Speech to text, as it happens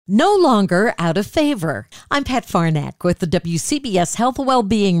No longer out of favor. I'm Pat Farnack with the WCBS Health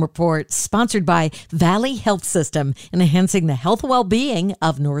Wellbeing Report, sponsored by Valley Health System, enhancing the health well-being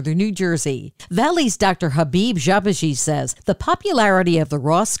of Northern New Jersey. Valley's Dr. Habib Jabaji says the popularity of the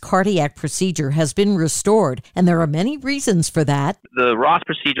Ross cardiac procedure has been restored, and there are many reasons for that. The Ross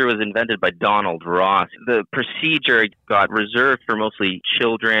procedure was invented by Donald Ross. The procedure got reserved for mostly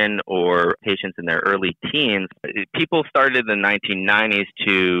children or patients in their early teens. People started in the 1990s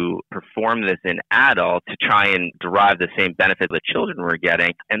to perform this in adults to try and derive the same benefit that children were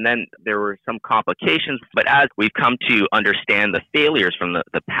getting. And then there were some complications. But as we've come to understand the failures from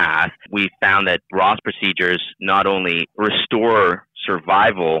the past, we found that Ross procedures not only restore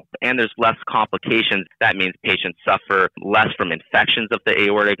survival, and there's less complications. That means patients suffer less from infections of the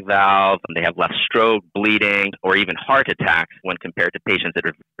aortic valve, and they have less stroke, bleeding, or even heart attacks when compared to patients that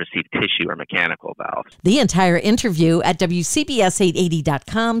have received tissue or mechanical valves. The entire interview at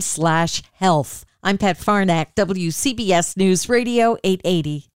WCBS880.com/health. I'm Pat Farnack, WCBS News Radio 880.